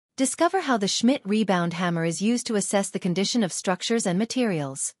Discover how the Schmidt Rebound hammer is used to assess the condition of structures and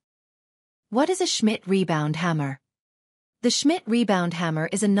materials. What is a Schmidt Rebound hammer? The Schmidt Rebound hammer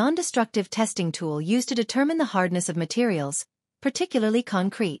is a non-destructive testing tool used to determine the hardness of materials, particularly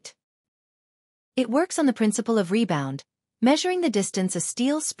concrete. It works on the principle of rebound, measuring the distance a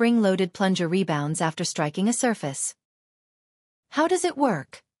steel spring-loaded plunger rebounds after striking a surface. How does it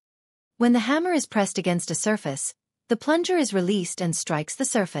work? When the hammer is pressed against a surface, the plunger is released and strikes the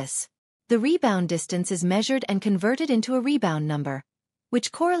surface. The rebound distance is measured and converted into a rebound number,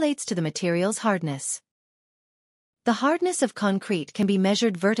 which correlates to the material's hardness. The hardness of concrete can be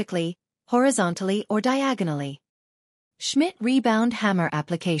measured vertically, horizontally, or diagonally. Schmidt Rebound hammer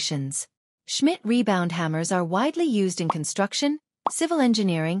applications. Schmidt Rebound hammers are widely used in construction, civil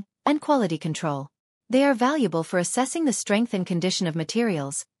engineering, and quality control. They are valuable for assessing the strength and condition of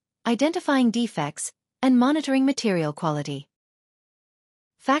materials, identifying defects, and monitoring material quality.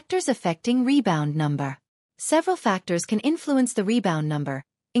 Factors affecting rebound number. Several factors can influence the rebound number,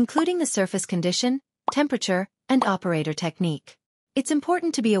 including the surface condition, temperature, and operator technique. It's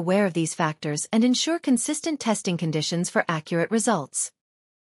important to be aware of these factors and ensure consistent testing conditions for accurate results.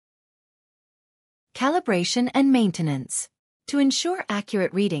 Calibration and maintenance. To ensure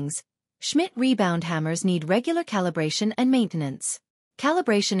accurate readings, Schmidt Rebound hammers need regular calibration and maintenance.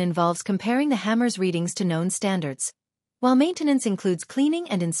 Calibration involves comparing the hammer's readings to known standards, while maintenance includes cleaning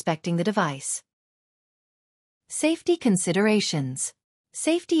and inspecting the device. Safety considerations.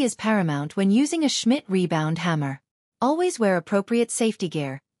 Safety is paramount when using a Schmidt Rebound hammer. Always wear appropriate safety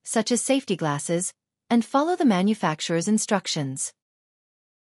gear, such as safety glasses, and follow the manufacturer's instructions.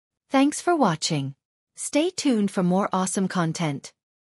 Thanks for watching. Stay tuned for more awesome content.